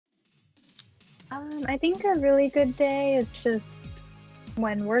I think a really good day is just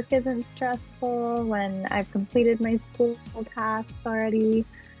when work isn't stressful, when I've completed my school tasks already,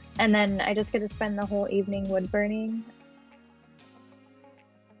 and then I just get to spend the whole evening wood burning.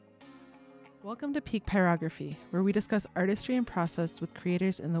 Welcome to Peak Pyrography, where we discuss artistry and process with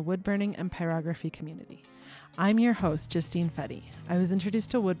creators in the wood burning and pyrography community. I'm your host, Justine Fetty. I was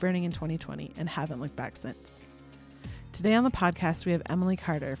introduced to wood burning in 2020 and haven't looked back since. Today on the podcast, we have Emily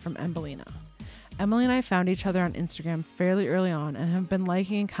Carter from Embellina. Emily and I found each other on Instagram fairly early on and have been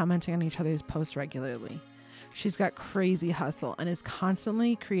liking and commenting on each other's posts regularly. She's got crazy hustle and is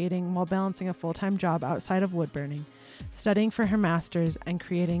constantly creating while balancing a full-time job outside of wood burning, studying for her master's, and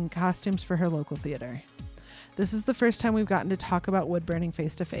creating costumes for her local theater. This is the first time we've gotten to talk about wood burning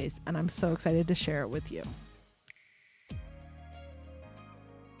face to face, and I'm so excited to share it with you.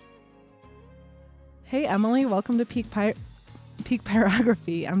 Hey Emily, welcome to Peak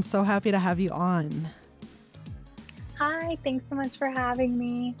Pyrography. I'm so happy to have you on. Hi, thanks so much for having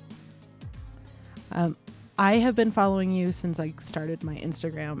me. I have been following you since I started my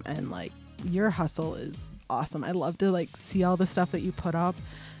Instagram, and your hustle is awesome. I love to see all the stuff that you put up.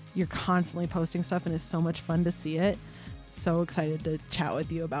 You're constantly posting stuff and it's so much fun to see it. So excited to chat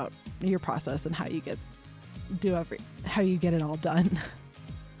with you about your process and how you get it all done.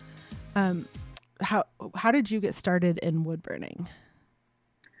 How did you get started in wood burning?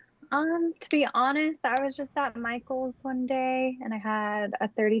 To be honest, I was just at Michael's one day and I had a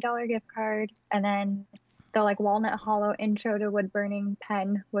 $30 gift card, and then the Walnut Hollow intro to wood burning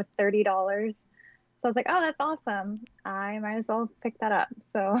pen was $30. So I was like, oh, that's awesome. I might as well pick that up.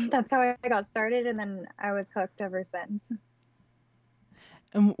 So that's how I got started, and then I was hooked ever since.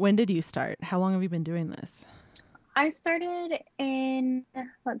 And when did you start? How long have you been doing this? I started in,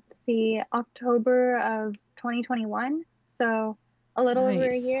 October of 2021. So a little over a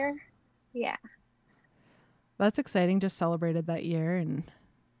Nice. year. Yeah. That's exciting. Just celebrated that year and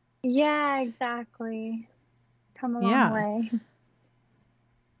Yeah, exactly. Come a long yeah. way.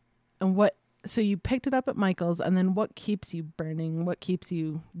 And so you picked it up at Michael's, and then what keeps you burning? What keeps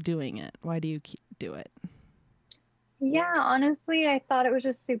you doing it? Why do you do it? Yeah, honestly, I thought it was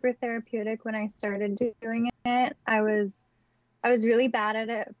just super therapeutic when I started doing it. I was really bad at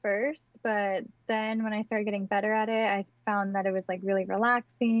it at first, but then when I started getting better at it, I found that it was really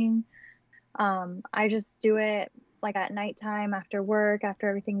relaxing. I just do it at nighttime after work, after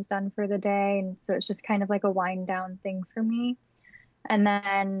everything's done for the day. And so it's just kind of like a wind down thing for me. And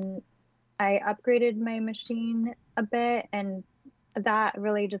then I upgraded my machine a bit, and that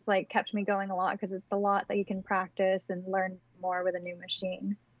really just kept me going a lot because it's a lot that you can practice and learn more with a new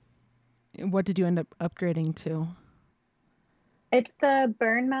machine. What did you end up upgrading to? It's the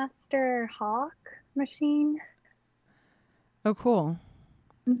Burnmaster Hawk machine. Oh, cool.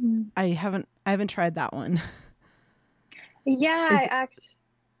 Hmm. I haven't tried that one. Yeah, Is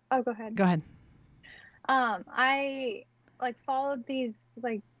oh, go ahead. Go ahead. I followed these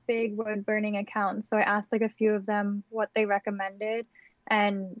big wood burning accounts, so I asked a few of them what they recommended,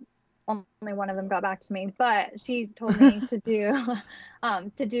 and only one of them got back to me. But she told me to do the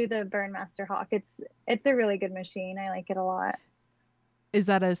Burnmaster Hawk. It's a really good machine. I like it a lot. Is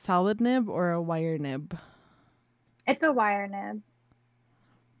that a solid nib or a wire nib? It's a wire nib.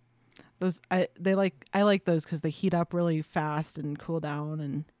 I like those because they heat up really fast and cool down.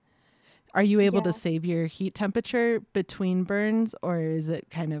 And are you able to Yeah. save your heat temperature between burns, or is it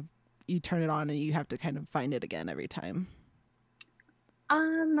kind of you turn it on and you have to kind of find it again every time?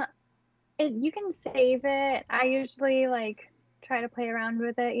 Um, you can save it. I usually try to play around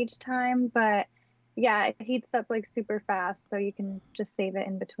with it each time, but yeah, it heats up super fast, so you can just save it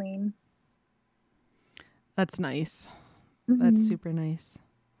in between. That's nice. That's Hmm. super nice.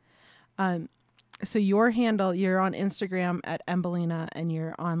 So your handle, you're on Instagram at Embellina and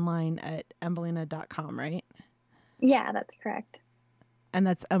you're online at embellina.com, right? Yeah, that's correct. And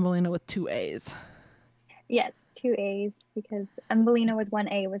that's Embellina with 2 A's. Yes, two A's because Embellina with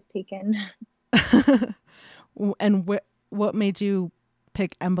one A was taken. And what made you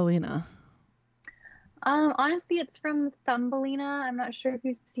pick Embellina? Honestly, it's from Thumbelina. I'm not sure if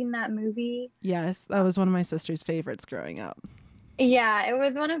you've seen that movie. Yes, that was one of my sister's favorites growing up. Yeah, it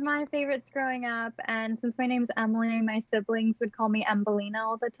was one of my favorites growing up. And since my name's Emily, my siblings would call me Embellina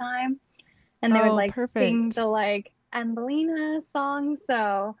all the time. And they would Oh, sing perfect. the Embellina song.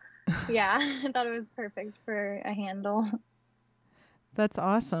 So yeah, I thought it was perfect for a handle. That's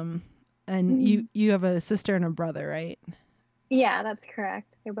awesome. And Mhm. you have a sister and a brother, right? Yeah, that's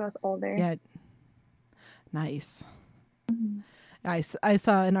correct. They're both older. Yeah, nice. Mhm. I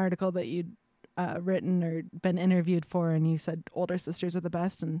saw an article that you written or been interviewed for, and you said older sisters are the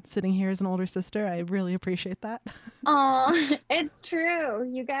best, and sitting here as an older sister, I really appreciate that. Oh, it's true.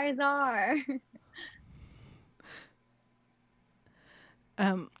 You guys are.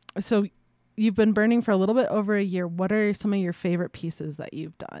 So you've been burning for a little bit over a year. What are some of your favorite pieces that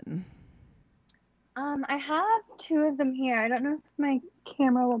you've done? I have two of them here. I don't know if my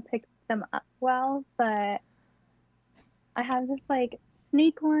camera will pick them up well, but I have this like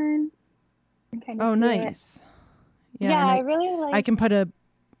snake one. You can kind of Oh, see it. nice. Yeah, Yeah, and I really I like. can put a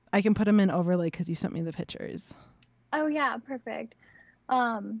I can put them in overlay because you sent me the pictures. Oh yeah, perfect.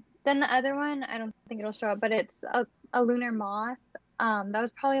 Then the other one, I don't think it'll show up, but it's a lunar moth. That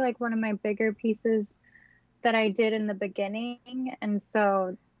was probably like one of my bigger pieces that I did in the beginning, and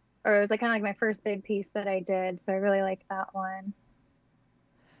so, or it was like kind of like my first big piece that I did. So I really like that one.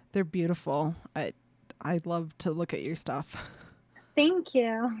 They're beautiful. I love to look at your stuff. Thank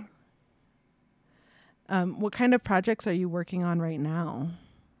you. What kind of projects are you working on right now?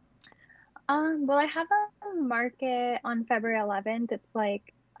 Well, I have a market on February 11th. It's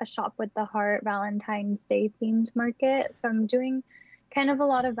like a shop with the heart Valentine's Day themed market. So I'm doing kind of a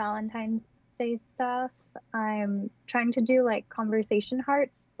lot of Valentine's Day stuff. I'm trying to do like conversation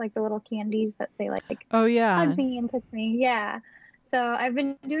hearts, like the little candies that say like Oh yeah, hug me and kiss me. Yeah. So I've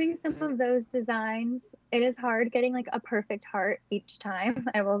been doing some of those designs. It is hard getting like a perfect heart each time,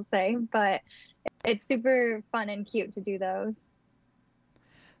 I will say, but it's super fun and cute to do those.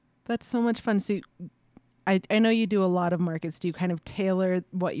 that's so much fun. So I know you do a lot of markets. Do you kind of tailor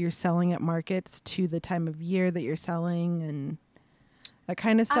what you're selling at markets to the time of year that you're selling and that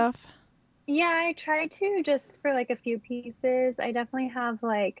kind of Uh, stuff? yeah, I try to just for like a few pieces. I definitely have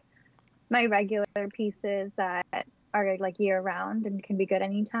like my regular pieces that are like year round and can be good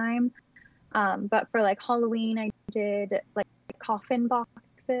anytime. But for like Halloween, I did like coffin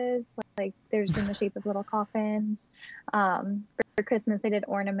boxes, like they're just in the shape of little coffins. For Christmas, I did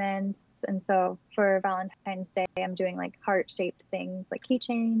ornaments. And so for Valentine's Day, I'm doing like heart shaped things like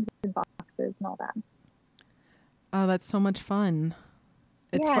keychains and boxes and all that. Oh, that's so much fun.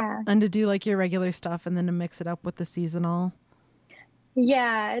 It's Yeah. fun to do like your regular stuff and then to mix it up with the seasonal.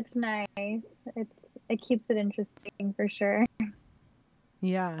 Yeah, it's nice. It's it keeps it interesting for sure.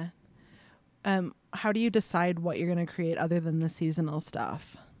 Yeah. How do you decide what you're going to create other than the seasonal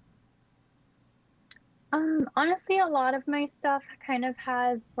stuff? Honestly, a lot of my stuff kind of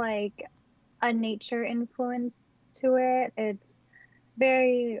has like a nature influence to it. It's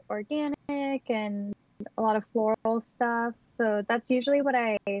very organic and a lot of floral stuff. So that's usually what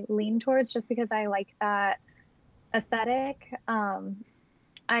I lean towards just because I like that aesthetic.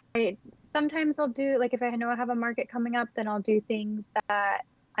 I sometimes I'll do like if I know I have a market coming up, then I'll do things that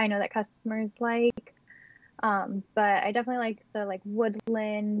I know that customers like. But I definitely like the like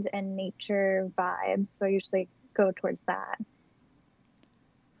woodland and nature vibes, so I usually go towards that.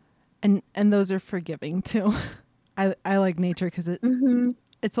 And those are forgiving too. I like nature because Hmm.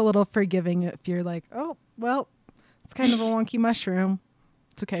 it's a little forgiving if you're like, oh well, it's kind of a wonky mushroom.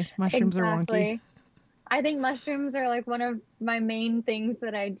 It's okay. Mushrooms are wonky. Exactly. I think mushrooms are like one of my main things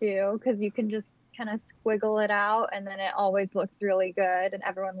that I do because you can just kind of squiggle it out and then it always looks really good and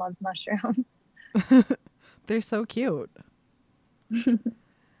everyone loves mushrooms. They're so cute.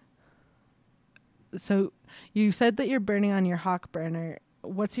 So you said that you're burning on your hawk burner.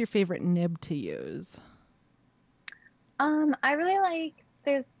 What's your favorite nib to use? I really like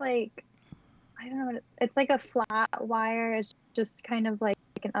there's like I don't know it's like a flat wire. It's just kind of like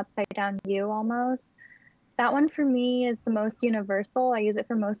an upside down U almost. That one for me is the most universal. I use it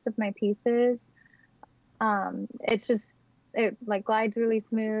for most of my pieces. It's just it like glides really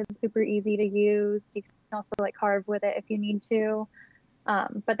smooth, super easy to use. You can also like carve with it if you need to.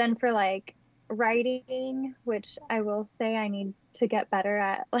 But then for like writing, which I will say I need to get better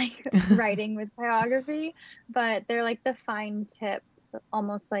at like writing with pyrography, but they're like the fine tip,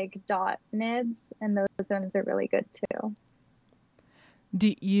 almost like dot nibs, and those ones are really good too. Do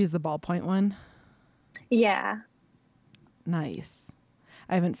you use the ballpoint one? Yeah. Nice.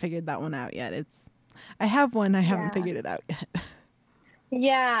 I haven't figured that one out yet. I have one, I haven't Yeah. figured it out yet.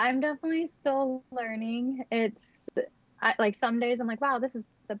 Yeah, I'm definitely still learning. Like some days I'm like, wow, this is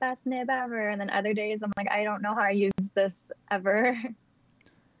the best nib ever. And then other days I'm like, I don't know how I use this ever.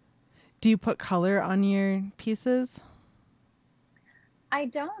 Do you put color on your pieces? I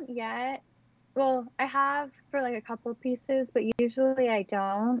don't yet. Well, I have for like a couple pieces, but usually I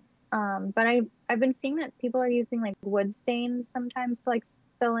don't. But I've been seeing that people are using like wood stains sometimes to like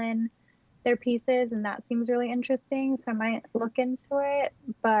fill in their pieces, and that seems really interesting. So I might look into it,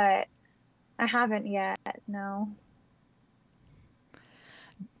 but I haven't yet. No.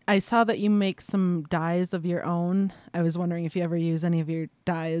 I saw that you make some dyes of your own. I was wondering if you ever use any of your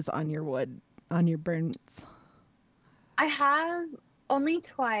dyes on your wood, on your burns. I have only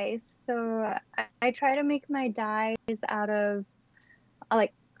twice. So I try to make my dyes out of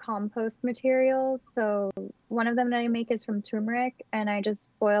like compost materials. So one of them that I make is from turmeric, and I just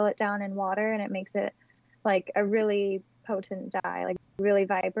boil it down in water, and it makes it like a really potent dye, like really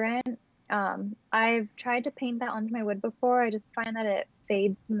vibrant. I've tried to paint that onto my wood before. I just find that it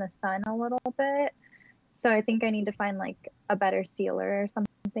fades in the sun a little bit. So I think I need to find like a better sealer or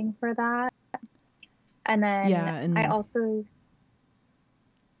something for that. And then Yeah, I and also,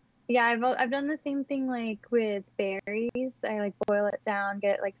 yeah, I've done the same thing like with berries. I like boil it down,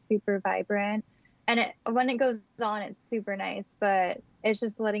 get it like super vibrant. And it when it goes on, it's super nice, but it's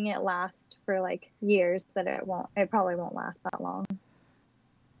just letting it last for like years that it probably won't last that long.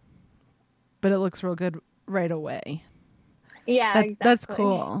 but it looks real good right away. Yeah, That's exactly.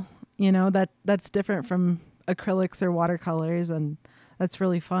 cool. That's different from acrylics or watercolors, and that's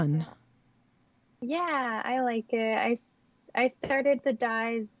really fun. Yeah, I like it. I started the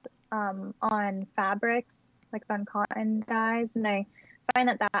dyes on fabrics, like on cotton dyes, and I find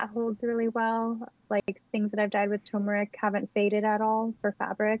that that holds really well. Like things that I've dyed with turmeric haven't faded at all for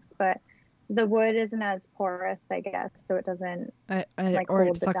fabrics, but the wood isn't as porous, I guess, so it doesn't like Or it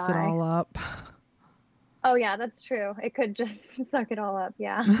hold the sucks it dye. all up. Oh yeah, that's true. It could just suck it all up.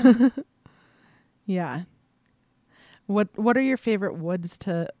 Yeah. Yeah. What are your favorite woods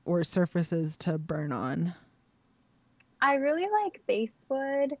to or surfaces to burn on? I really like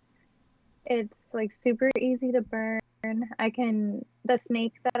basswood. It's like super easy to burn. The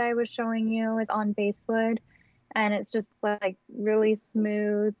snake that I was showing you is on basswood, and it's just like really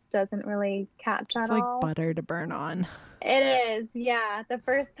smooth, doesn't really catch It's at like all. butter to burn on. It is, yeah. The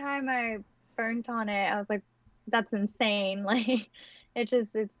first time I burnt on it, I was like, that's insane. Like it's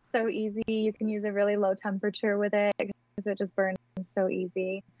so easy. You can use a really low temperature with it because it just burns so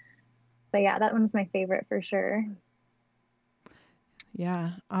easy. But yeah, that one's my favorite for sure.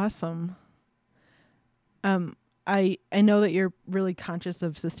 Yeah, awesome. Um, I know that you're really conscious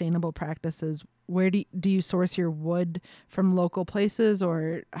of sustainable practices. Where do you source your wood from local places,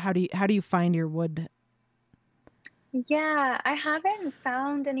 or how do you find your wood? Yeah, I haven't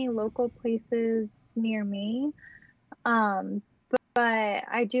found any local places near me. Um, but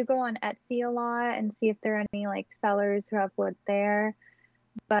I do go on Etsy a lot and see if there are any like sellers who have wood there.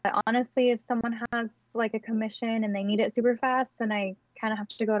 But honestly, if someone has like a commission and they need it super fast, then I kind of have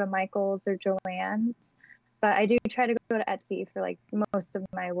to go to Michael's or Joann's. But I do try to go to Etsy for like most of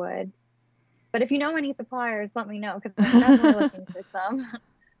my wood. But if you know any suppliers, let me know because I'm definitely looking for some.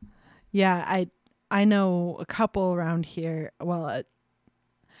 Yeah, I know a couple around here. Well,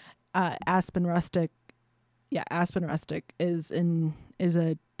 Aspen Rustic. Yeah, Aspen Rustic is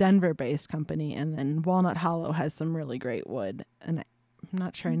a Denver-based company, and then Walnut Hollow has some really great wood, and I'm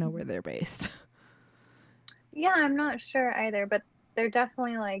not sure I know where Mhm. they're based. Yeah, I'm not sure either, but they're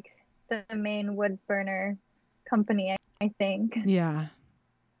definitely like the main wood burner company, I think. Yeah,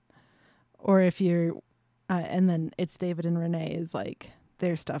 or if you're, and then it's David and Renee is like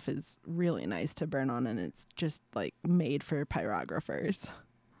their stuff is really nice to burn on, and it's just like made for pyrographers.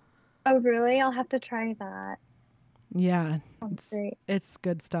 Oh, really? I'll have to try that. Yeah, Sounds it's great. it's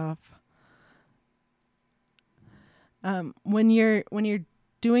good stuff. When you're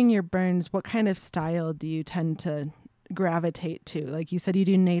doing your burns, what kind of style do you tend to gravitate to? Like you said, you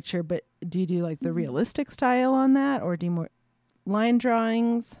do nature, but do you do like the Mhm. realistic style on that, or do you more line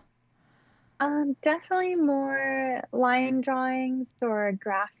drawings? Definitely more line drawings or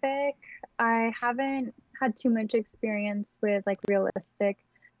graphic. I haven't had too much experience with like realistic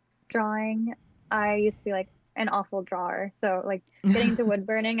drawing. I used to be like an awful drawer. So like getting into wood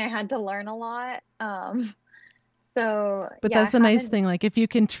burning, I had to learn a lot. So But yeah, I that's the nice haven't. thing. Like if you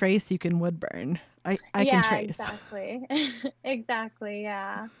can trace, you can wood burn. I can Yeah, trace. exactly. Exactly,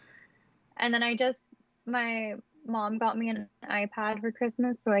 yeah. And then my mom got me an iPad for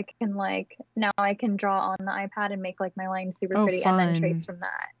Christmas, so I can like now I can draw on the iPad and make like my lines super Oh, pretty and then fun. trace from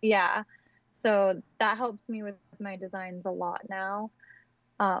that. Yeah. So that helps me with my designs a lot now.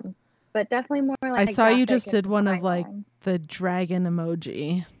 Um, but definitely more I like saw you graphic just and did one of line like drawing. the dragon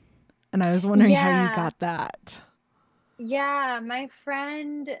emoji, and I was wondering how you Yeah. got that. Yeah, my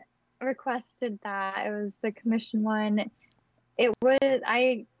friend requested that. It was the commission one.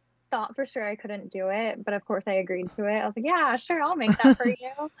 I thought for sure I couldn't do it, but of course I agreed to it. I was like, yeah, sure, I'll make that for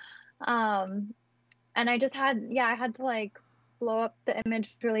you. Um, and I had to like blow up the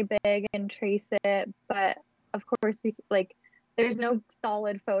image really big and trace it. But of course, like there's no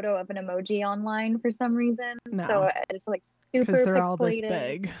solid photo of an emoji online for some reason. So No, it's like because super they're all this pixelated.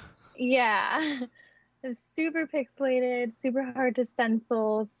 big. Yeah. It's super pixelated, super hard to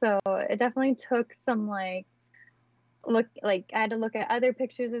stencil. So it definitely took some I had to look at other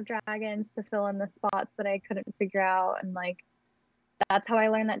pictures of dragons to fill in the spots that I couldn't figure out. And that's how I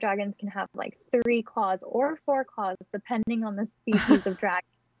learned that dragons can have like 3 claws or 4 claws, depending on the species of dragon.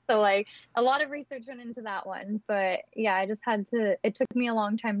 So a lot of research went into that one. But yeah, I just had to, it took me a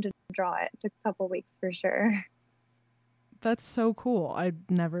long time to draw it. It took a couple weeks for sure. That's so cool. I'd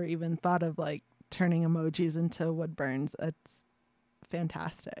never even thought of like turning emojis into wood burns. It's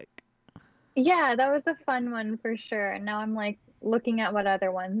fantastic. Yeah, that was a fun one for sure. And now I'm like looking at what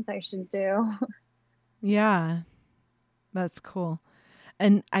other ones I should do. Yeah, that's cool.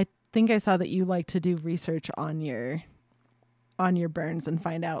 And I think I saw that you like to do research on your burns and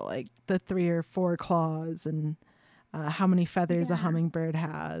find out like the 3 or 4 claws and how many feathers a Yeah. hummingbird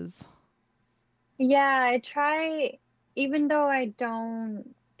has. Yeah, I try, even though I don't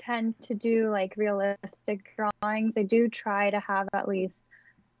tend to do like realistic drawings, I do try to have at least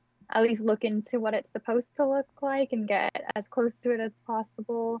look into what it's supposed to look like and get as close to it as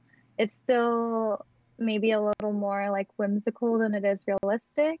possible. It's still maybe a little more like whimsical than it is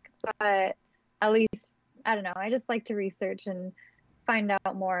realistic, but at least I don't know, I just like to research and find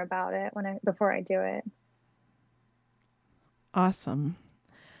out more about it before I do it. Awesome.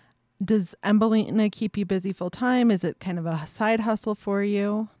 Does Embellina keep you busy full time? Is it kind of a side hustle for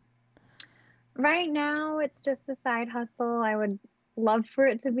you? Right now, it's just a side hustle. I would love for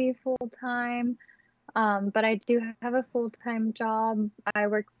it to be full time, but I do have a full-time job. I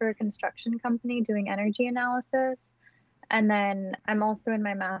work for a construction company doing energy analysis. And then I'm also in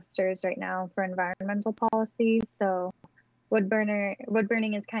my master's right now for environmental policy. So wood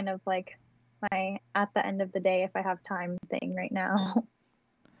burning is kind of like my at the end of the day if I have time thing right now.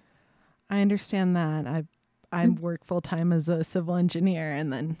 I understand that. I work full time as a civil engineer,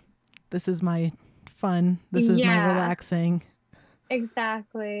 and then this is my fun. This is my Yeah, relaxing.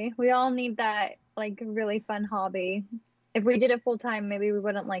 exactly. We all need that like really fun hobby. If we did it full time, maybe we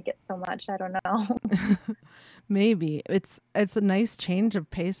wouldn't like it so much. I don't know. Maybe it's a nice change of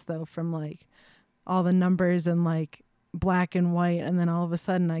pace though from like all the numbers and like black and white, and then all of a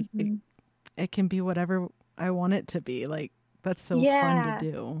sudden Mhm. it can be whatever I want it to be. Like that's so fun to Yeah.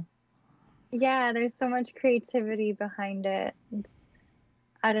 do. Yeah, there's so much creativity behind it.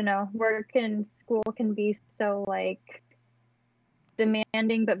 I don't know. Work and school can be so like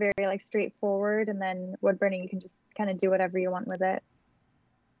demanding but very like straightforward, and then wood burning you can just kind of do whatever you want with it.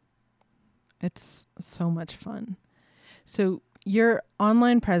 It's so much fun. So your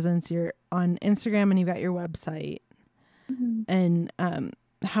online presence, you're on Instagram and you got your website. Mhm. And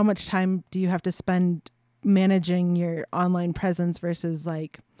how much time do you have to spend managing your online presence versus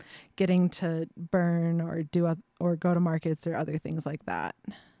like getting to burn or or go to markets or other things like that?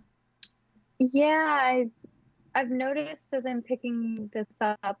 Yeah, I've noticed as I'm picking this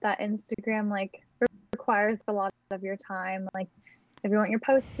up that Instagram like requires a lot of your time. Like if you want your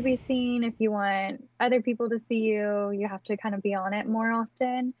posts to be seen, if you want other people to see you, you have to kind of be on it more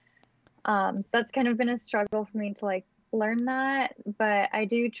often. So that's kind of been a struggle for me to like learn that, but I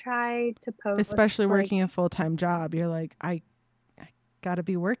do try to post Especially like working a full-time job, you're like I got to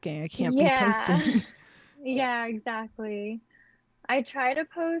be working. I can't be yeah. posting. Yeah, exactly. I try to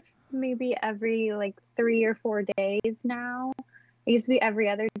post maybe every like 3 or 4 days now. It used to be every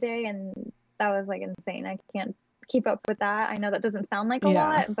other day, and that was like insane. I can't keep up with that. I know that doesn't sound like a Yeah.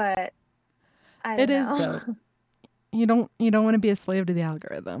 lot, but I It don't is know. though. You don't want to be a slave to the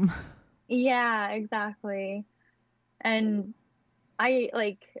algorithm. Yeah, exactly. And I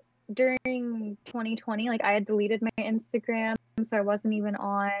like during 2020, like I had deleted my Instagram, so I wasn't even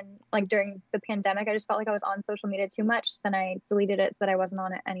on like during the pandemic. I just felt like I was on social media too much. Then I deleted it so that I wasn't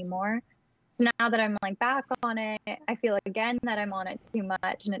on it anymore. So now that I'm like back on it, I feel again that I'm on it too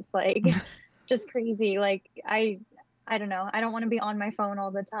much, and it's like just crazy. Like I don't know. I don't want to be on my phone all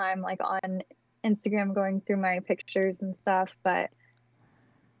the time, like on Instagram going through my pictures and stuff, but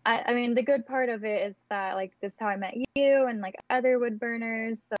I mean, the good part of it is that like this is how I met you and like other wood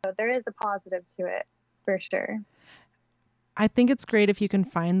burners. So there is a positive to it for sure. I think it's great if you can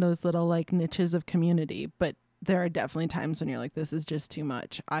find those little like niches of community, but there are definitely times when you're like this is just too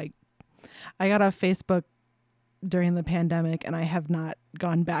much. I got off Facebook during the pandemic and I have not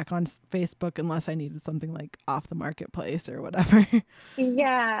gone back on Facebook unless I needed something like off the marketplace or whatever.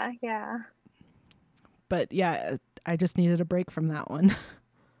 Yeah, yeah. But yeah, I just needed a break from that one.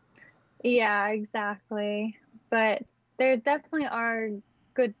 Yeah, exactly. But there definitely are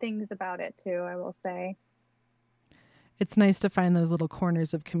good things about it too, I will say. It's nice to find those little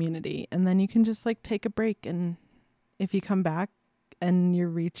corners of community, and then you can just like take a break, and if you come back and your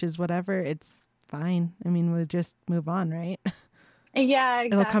reach is whatever, it's fine. I mean, we'll just move on, right? Yeah,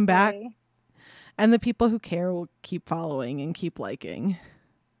 It'll come back, exactly. and the people who care will keep following and keep liking.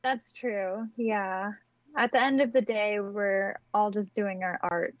 That's true. Yeah. At the end of the day, we're all just doing our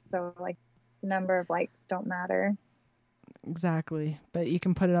art, so like the number of likes don't matter. Exactly. But you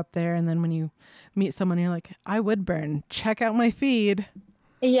can put it up there, and then when you meet someone, you're like, I would burn. Check out my feed.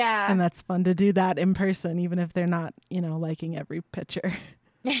 Yeah. And that's fun to do that in person, even if they're not, liking every picture.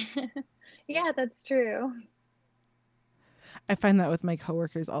 Yeah, that's true. I find that with my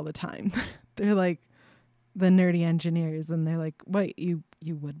coworkers all the time. They're like the nerdy engineers, and they're like, "What, you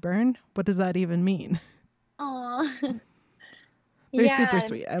would burn? What does that even mean?" Oh, They're super yeah.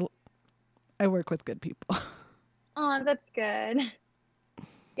 sweet. I work with good people. Oh, that's good.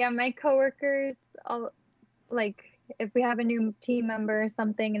 Yeah, my coworkers, all like if we have a new team member or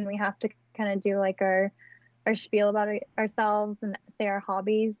something and we have to kind of do like our spiel about ourselves and say our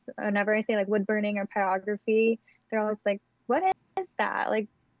hobbies, whenever I say like wood burning or pyrography, they're always like, "What is that? Like,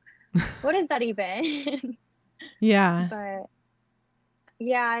 what is that even?" Yeah. But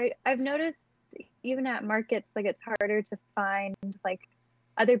yeah, I've noticed even at markets, like it's harder to find like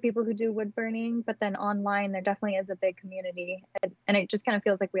other people who do wood burning, but then online there definitely is a big community, and it just kind of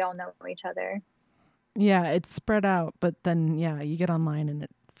feels like we all know each other. Yeah, it's spread out, but then yeah, you get online and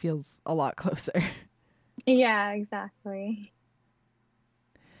it feels a lot closer. Yeah, exactly.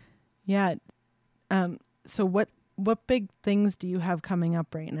 Yeah. So what big things do you have coming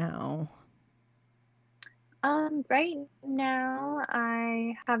up right now? Right now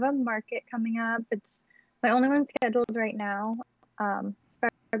I have a market coming up. It's my only one scheduled right now. It's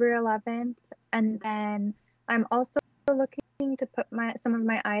February 11th, and then I'm also looking to put my some of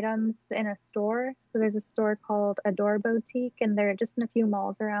my items in a store. So there's a store called Adore Boutique, and they're just in a few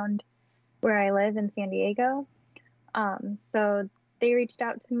malls around where I live in San Diego. So they reached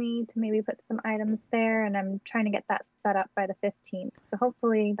out to me to maybe put some items there, and I'm trying to get that set up by the 15th. So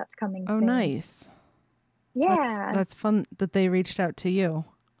hopefully that's coming Oh, soon. nice. Yeah. That's fun that they reached out to you.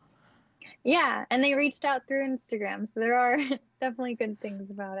 Yeah, and they reached out through Instagram, so there are definitely good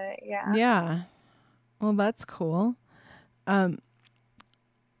things about it. Yeah. Yeah. Well, that's cool. Um,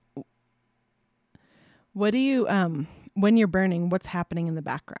 what do you when you're burning, what's happening in the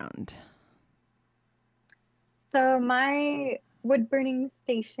background? So my wood burning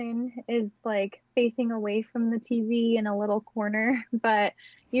station is like facing away from the TV in a little corner, but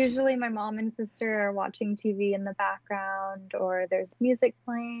usually my mom and sister are watching TV in the background or there's music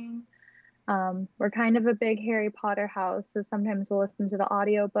playing. We're kind of a big Harry Potter house, so sometimes we'll listen to the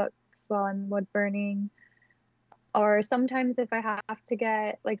audiobooks while I'm wood burning. Or sometimes if I have to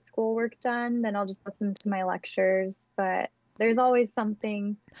get like schoolwork done, then I'll just listen to my lectures. But there's always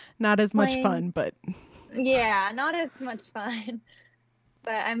something Not as much playing. fun, but Yeah, not as much fun.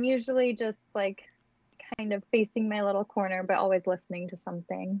 But I'm usually just like kind of facing my little corner, but always listening to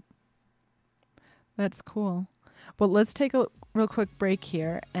something. that's cool. Well, let's take a real quick break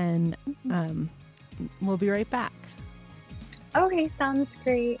here, and we'll be right back. Okay, sounds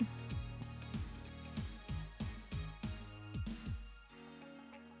great.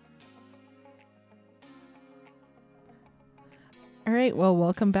 All right. Well,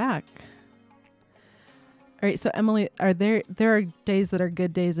 welcome back. All right. So, Emily, are there are days that are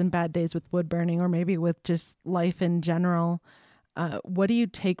good days and bad days with wood burning, or maybe with just life in general? What do you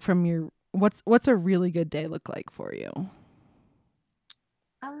take from your what's a really good day look like for you?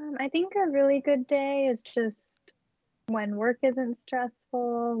 I think a really good day is just when work isn't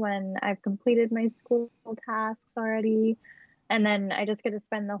stressful, when I've completed my school tasks already, and then I just get to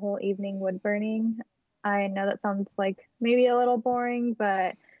spend the whole evening wood burning. I know that sounds like maybe a little boring,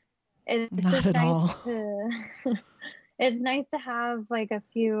 but it's Not just at nice all. to it's nice to have like a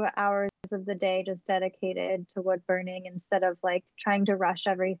few hours of the day just dedicated to wood burning instead of like trying to rush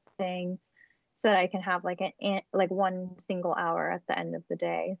everything so that I can have like like one single hour at the end of the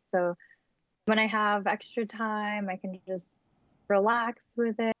day. So when I have extra time, I can just relax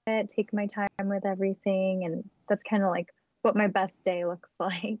with it, take my time with everything, and that's kind of like what my best day looks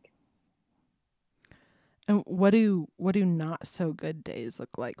like. And what do not so good days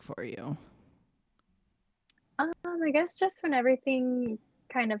look like for you? I guess just when everything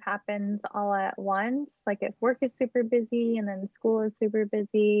kind of happens all at once, like if work is super busy and then school is super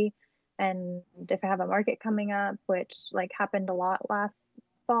busy, and if I have a market coming up, which like happened a lot last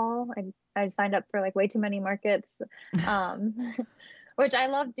fall, I signed up for like way too many markets, um, which I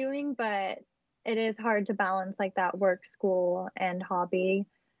love doing, but it is hard to balance like that work, school, and hobby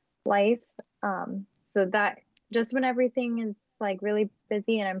life. So that just when everything is like really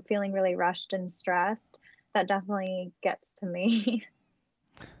busy and I'm feeling really rushed and stressed, that definitely gets to me.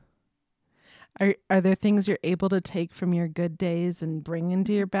 Are there things you're able to take from your good days and bring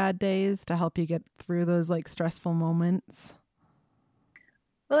into your bad days to help you get through those like stressful moments?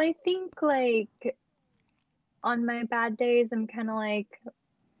 Well, I think like on my bad days, I'm kind of like,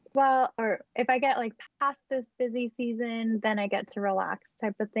 well, or if I get like past this busy season, then I get to relax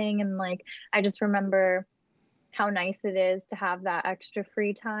type of thing. And like, I just remember how nice it is to have that extra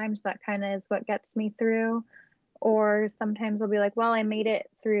free time. So that kind of is what gets me through. Or sometimes I'll be like, well, I made it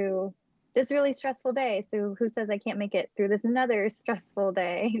through this really stressful day. So who says I can't make it through this another stressful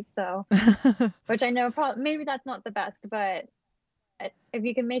day? So, which I know probably maybe that's not the best, but if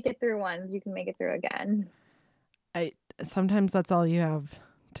you can make it through once, you can make it through again. I sometimes that's all you have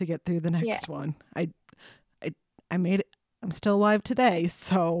to get through the Yeah, next one. I I made it. I'm still alive today,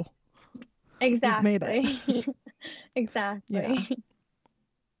 so you've made it. exactly. Yeah. Exactly.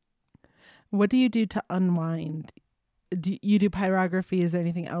 What do you do to unwind? Do you do pyrography? Is there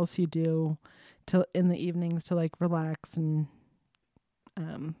anything else you do to in the evenings to like relax and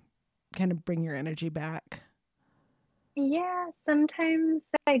um kind of bring your energy back? Yeah,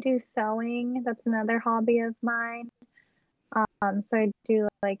 sometimes I do sewing. That's another hobby of mine. So I do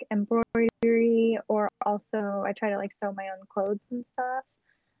like embroidery, or also I try to like sew my own clothes and stuff.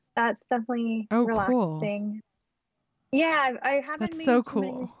 That's definitely Oh, cool. relaxing. Yeah, I That's haven't so made too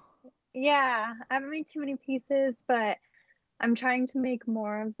many. cool. Yeah, I haven't made too many pieces, but I'm trying to make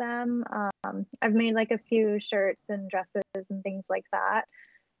more of them. I've made like a few shirts and dresses and things like that.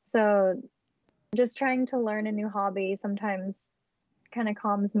 So just trying to learn a new hobby sometimes kind of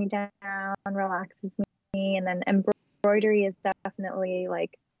calms me down, relaxes me, and then embroidery is definitely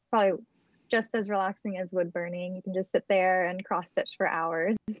like probably just as relaxing as wood burning. You can just sit there and cross stitch for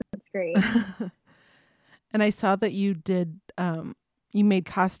hours. It's great. And I saw that you did you made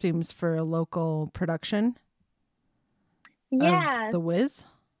costumes for a local production of Yes, The Wiz.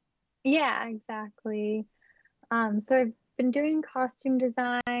 yeah, exactly. So I've been doing costume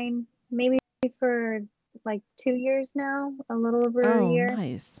design maybe for like 2 years now, a little over a Oh, year.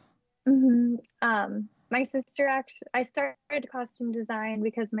 nice. My sister actually, I started costume design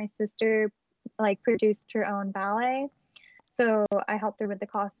because my sister like produced her own ballet. So I helped her with the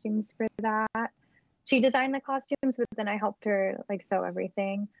costumes for that. She designed the costumes, but then I helped her like sew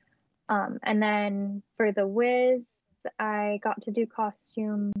everything. And then for the Wiz, I got to do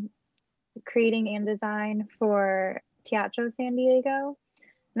costume creating and design for Teatro San Diego.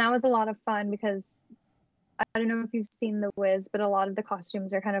 And that was a lot of fun because I don't know if you've seen The Wiz, but a lot of the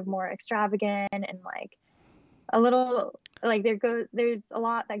costumes are kind of more extravagant and like a little like there's a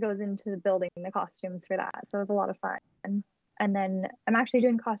lot that goes into building the costumes for that. So it was a lot of fun. And then I'm actually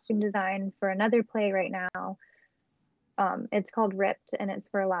doing costume design for another play right now. It's called Ripped and it's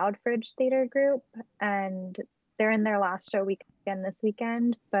for a Loud Fridge Theater Group. And they're in their last show weekend this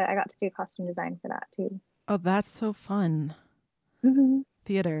weekend, but I got to do costume design for that too. Oh, that's so fun. Hmm.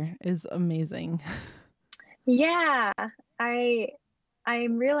 Theater is amazing. Yeah, I I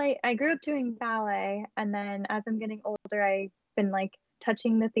grew up doing ballet, and then as I'm getting older, I've been like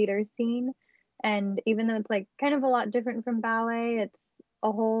touching the theater scene. And even though it's like kind of a lot different from ballet, it's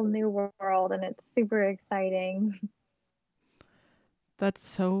a whole new world and it's super exciting. That's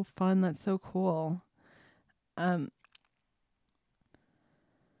so fun. That's so cool. Um,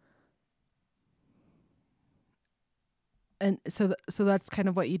 and so that's kind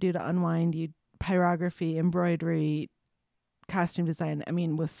of what you do to unwind. You pyrography, embroidery, costume design. I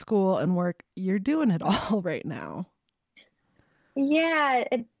mean, with school and work, you're doing it all right now. Yeah,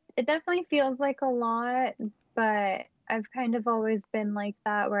 it definitely feels like a lot, but I've kind of always been like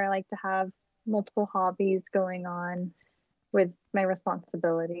that where I like to have multiple hobbies going on with my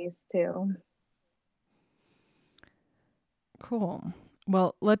responsibilities too. Cool.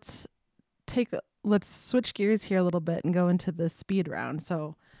 Well, let's switch gears here a little bit and go into the speed round.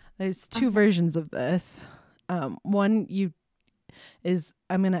 So there's two Okay. versions of this. One you is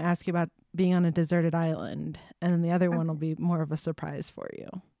I'm going to ask you about being on a deserted island, and then the other one will Okay. be more of a surprise for you.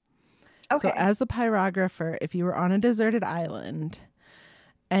 So, Okay. as a pyrographer, if you were on a deserted island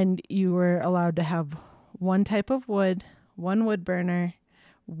and you were allowed to have one type of wood, one wood burner,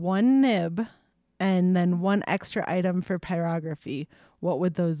 one nib, and then one extra item for pyrography, what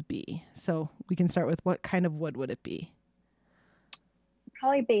would those be? So, we can start with what kind of wood would it be?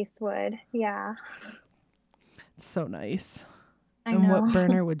 Probably basswood. Yeah, So nice. I And what know.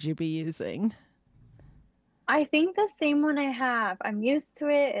 burner would you be using? I think the same one I have. I'm used to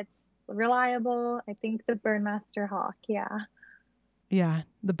it. It's reliable. I think the Burnmaster Hawk. Yeah. Yeah,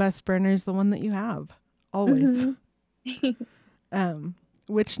 the best burner is the one that you have. always. Hmm.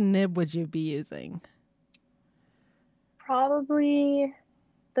 Which nib would you be using? Probably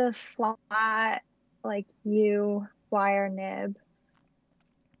the flat, like U wire nib.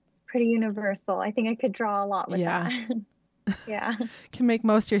 It's pretty universal. I think I could draw a lot with that. Yeah. Yeah. Can make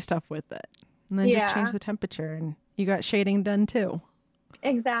most of your stuff with it. And then just change Yeah, the temperature and you got shading done too.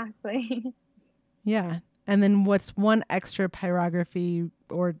 exactly. Yeah. And then what's one extra pyrography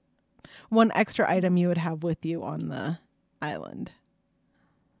or one extra item you would have with you on the island?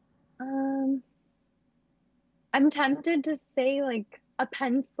 Um, I'm tempted to say like a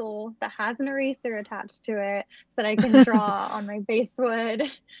pencil that has an eraser attached to it that I can draw on my base wood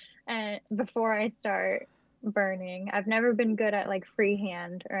and before I start burning. I've never been good at like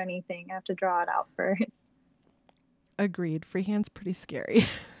freehand or anything. I have to draw it out first. Agreed. Freehand's pretty scary.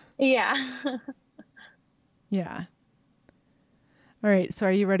 Yeah. Yeah. All right. So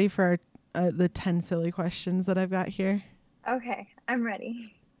are you ready for the 10 silly questions that I've got here? Okay, I'm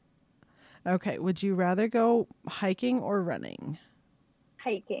ready. Okay. Would you rather go hiking or running?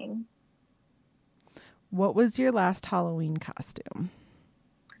 Hiking. What was your last Halloween costume?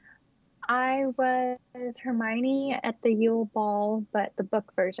 I was Hermione at the Yule Ball, but the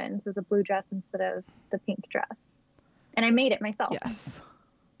book version, so it was a blue dress instead of the pink dress. And I made it myself. Yes.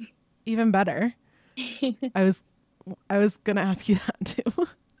 Even better. I was I was gonna ask you that too.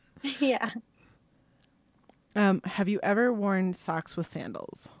 Yeah. Have you ever worn socks with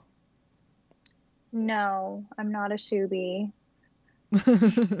sandals? No, I'm not a shoebie.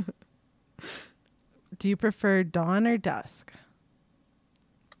 Do you prefer dawn or dusk?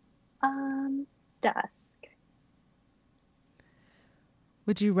 Dusk.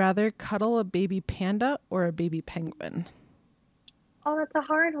 Would you rather cuddle a baby panda or a baby penguin? Oh, that's a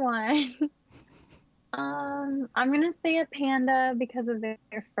hard one. I'm gonna say a panda because of their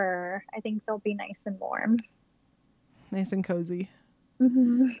fur. I think they'll be nice and warm. Nice and cozy.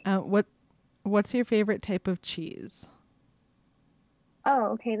 Hmm. What's your favorite type of cheese? Oh,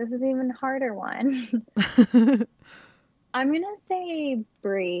 okay, this is even harder one. I'm gonna say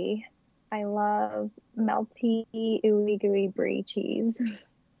brie. I love melty, ooey gooey brie cheese.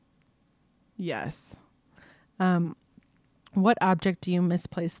 Yes. Um, what object do you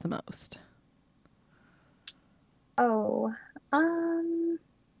misplace the most? Oh, um,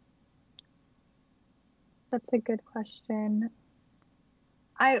 that's a good question.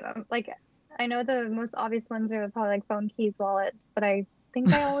 Like I know the most obvious ones are probably like phone keys, wallets, but I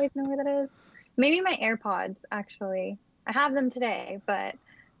think I always know where that is. Maybe my AirPods, actually. I have them today, but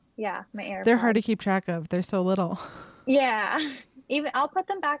yeah, my They're hard to AirPods. keep track of. They're so little. Yeah. Even I'll put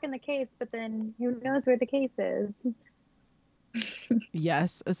them back in the case, but then who knows where the case is?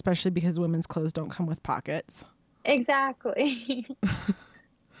 Yes, especially because women's clothes don't come with pockets. Exactly.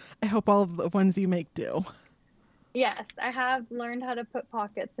 I hope all of the ones you make do. Yes, I have learned how to put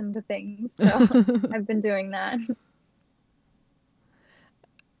pockets into things, so I've been doing that.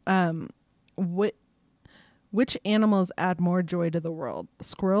 um, what which animals add more joy to the world,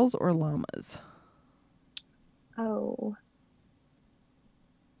 squirrels or llamas? Oh.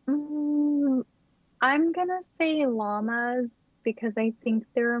 Mm, I'm gonna say llamas because I think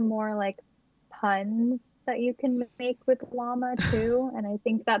there are more like puns that you can make with llama too, and I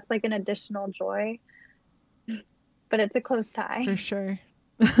think that's like an additional joy, but it's a close For tie. sure.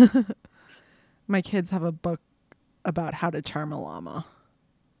 My kids have a book about how to charm a llama.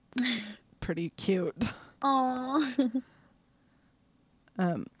 It's pretty cute. Oh,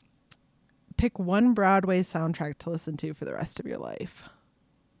 Um, pick one Broadway soundtrack to listen to for the rest of your life.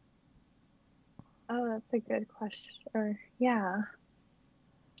 oh, that's a good question. Or yeah,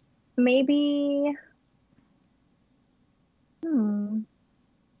 maybe. Hmm.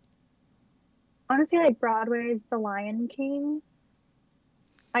 Honestly, like Broadway's The Lion King.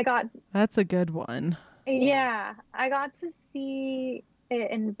 I got That's a good one. Yeah, I got to see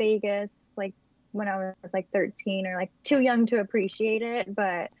it in Vegas like when I was like 13 or like too young to appreciate it,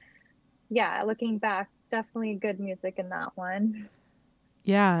 but yeah, looking back, definitely good music in that one.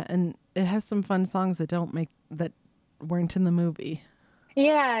 Yeah, and it has some fun songs that weren't in the movie.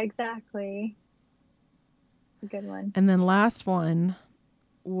 Yeah, exactly. A good one. And then last one,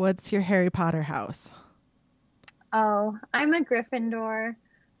 what's your Harry Potter house? Oh, I'm a Gryffindor.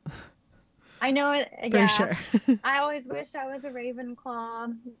 I know it, For yeah. sure. I always wish I was a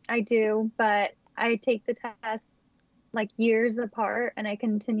Ravenclaw. I do, but I take the test like years apart and I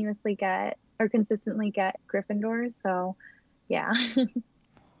continuously get or consistently get Gryffindor, so yeah.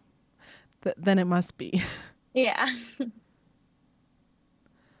 Then it must be. Yeah.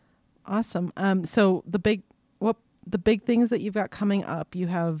 Awesome. So the big things that you've got coming up, you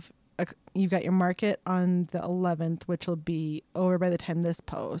have you've got your market on the 11th, which will be over by the time this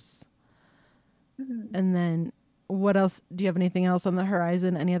posts. Mhm. And then what else? Do you have anything else on the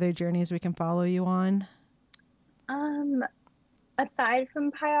horizon? Any other journeys we can follow you on? Um, Aside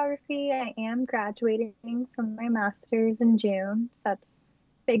from pyrography, I am graduating from my master's in June, so that's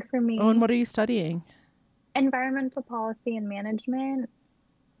big for Oh, and me. what are you studying? Environmental policy and management.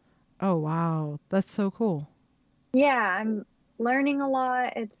 Oh, wow. That's so cool. Yeah, I'm learning a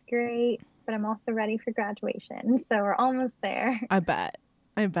lot. It's great, but I'm also ready for graduation, so we're almost there. I bet.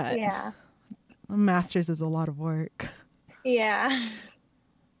 I bet. Yeah. A master's is a lot of work. Yeah.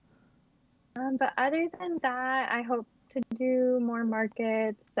 But other than that, I hope to do more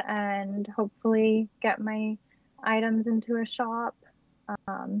markets and hopefully get my items into a shop.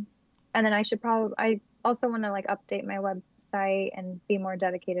 Um, and then I also want to like update my website and be more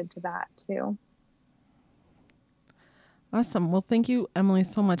dedicated to that too. Awesome. Well, thank you, Emily,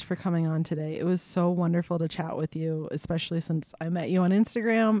 so much for coming on today. It was so wonderful to chat with you, especially since I met you on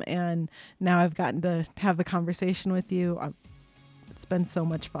Instagram and now I've gotten to have the conversation with you. It's been so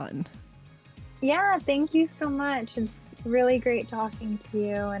much fun. Yeah, thank you so much. It's really great talking to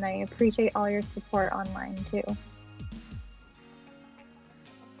you, and I appreciate all your support online too.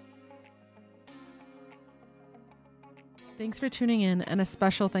 Thanks for tuning in, and a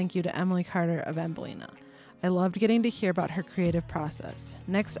special thank you to Emily Carter of Embelina. I loved getting to hear about her creative process.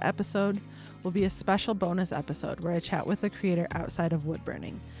 Next episode will be a special bonus episode where I chat with a creator outside of wood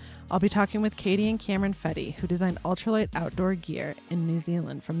burning. I'll be talking with Katie and Cameron Fetty, who designed ultralight outdoor gear in New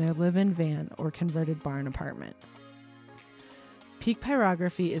Zealand from their live-in van or converted barn apartment. Peak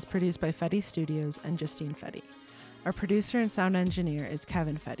Pyrography is produced by Fetty Studios and Justine Fetty. Our producer and sound engineer is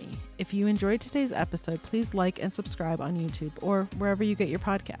Kevin Fetty. If you enjoyed today's episode, please like and subscribe on YouTube or wherever you get your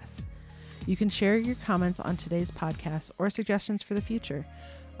podcasts. You can share your comments on today's podcast or suggestions for the future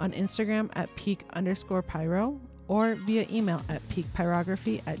on Instagram at peak_pyro or via email at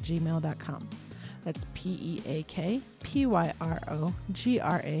peakpyrography@gmail.com. That's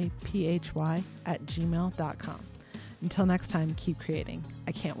peakpyrography@gmail.com. Until next time, keep creating.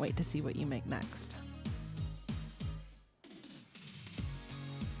 I can't wait to see what you make next.